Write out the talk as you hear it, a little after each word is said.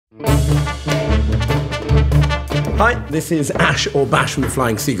Hi, this is Ash or Bash from the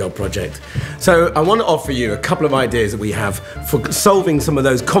Flying Seagull Project. So I want to offer you a couple of ideas that we have for solving some of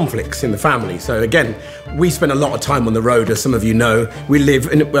those conflicts in the family. So again, we spend a lot of time on the road, as some of you know. We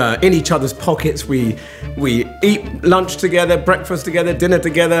live in each other's pockets. We eat lunch together, breakfast together, dinner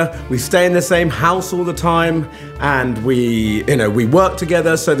together. We stay in the same house all the time, and we work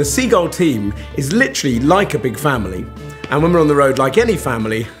together. So the Seagull team is literally like a big family. And when we're on the road, like any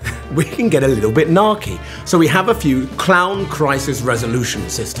family, we can get a little bit narky. So we have a few clown crisis resolution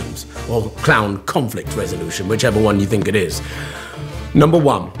systems, or clown conflict resolution, whichever one you think it is. Number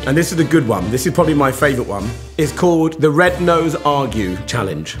one, and this is a good one, this is probably my favorite one, is called the Red Nose Argue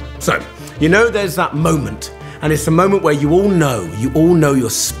Challenge. So, you know there's that moment, and it's a moment where you all know you're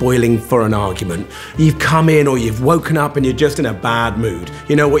spoiling for an argument. You've come in or you've woken up and you're just in a bad mood.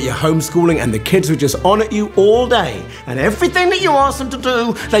 You know what, you're homeschooling and the kids were just on at you all day. And everything that you asked them to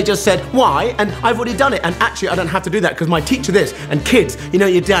do, they just said, why? And I've already done it. And actually, I don't have to do that because my teacher this. And kids, you know,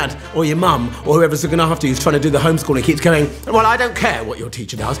 your dad or your mum or whoever's looking after you is trying to do the homeschooling keeps going, well, I don't care what your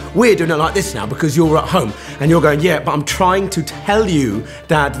teacher does. We're doing it like this now because you're at home. And you're going, yeah, but I'm trying to tell you,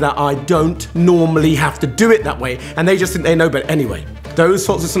 Dad, that I don't normally have to do it that way, and they just think they know better anyway. Those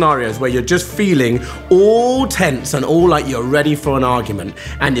sorts of scenarios where you're just feeling all tense and all like you're ready for an argument,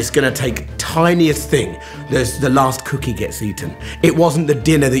 and it's gonna take tiniest thing. The last cookie gets eaten. It wasn't the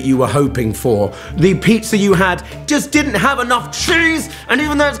dinner that you were hoping for. The pizza you had just didn't have enough cheese, and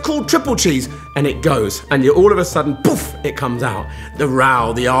even though it's called triple cheese, and it goes, and you all of a sudden, poof, it comes out. The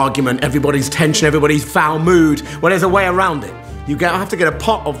row, the argument, everybody's tension, everybody's foul mood. Well, there's a way around it. You have to get a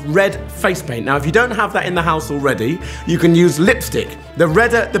pot of red face paint. Now, if you don't have that in the house already, you can use lipstick. The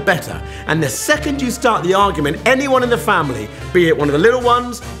redder, the better. And the second you start the argument, anyone in the family, be it one of the little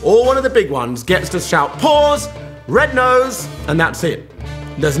ones or one of the big ones, gets to shout, pause, red nose, and that's it.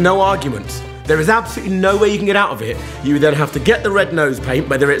 There's no arguments. There is absolutely no way you can get out of it. You then have to get the red nose paint,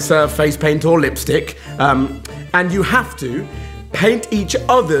 whether it's face paint or lipstick, and you have to paint each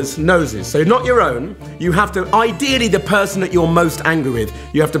other's noses. So not your own. You have to, ideally the person that you're most angry with,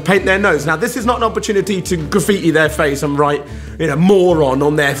 you have to paint their nose. Now this is not an opportunity to graffiti their face and write, moron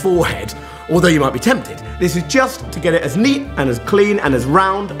on their forehead, although you might be tempted. This is just to get it as neat and as clean and as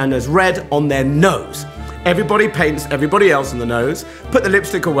round and as red on their nose. Everybody paints everybody else on the nose, put the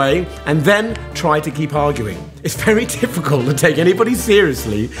lipstick away, and then try to keep arguing. It's very difficult to take anybody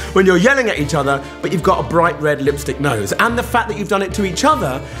seriously when you're yelling at each other, but you've got a bright red lipstick nose. And the fact that you've done it to each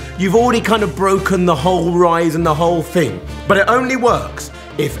other, you've already kind of broken the whole rise and the whole thing. But it only works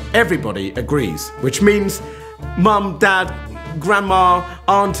if everybody agrees, which means mum, dad, grandma,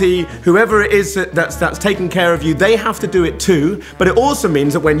 auntie, whoever it is that's taking care of you, they have to do it too. But it also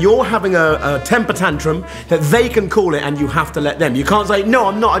means that when you're having a temper tantrum, that they can call it and you have to let them. You can't say, no,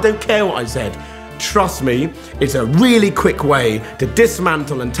 I'm not, I don't care what I said. Trust me, it's a really quick way to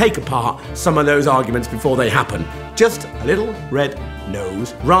dismantle and take apart some of those arguments before they happen. Just a little red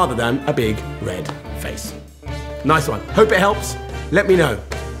nose rather than a big red face. Nice one. Hope it helps. Let me know.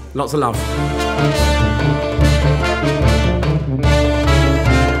 Lots of love.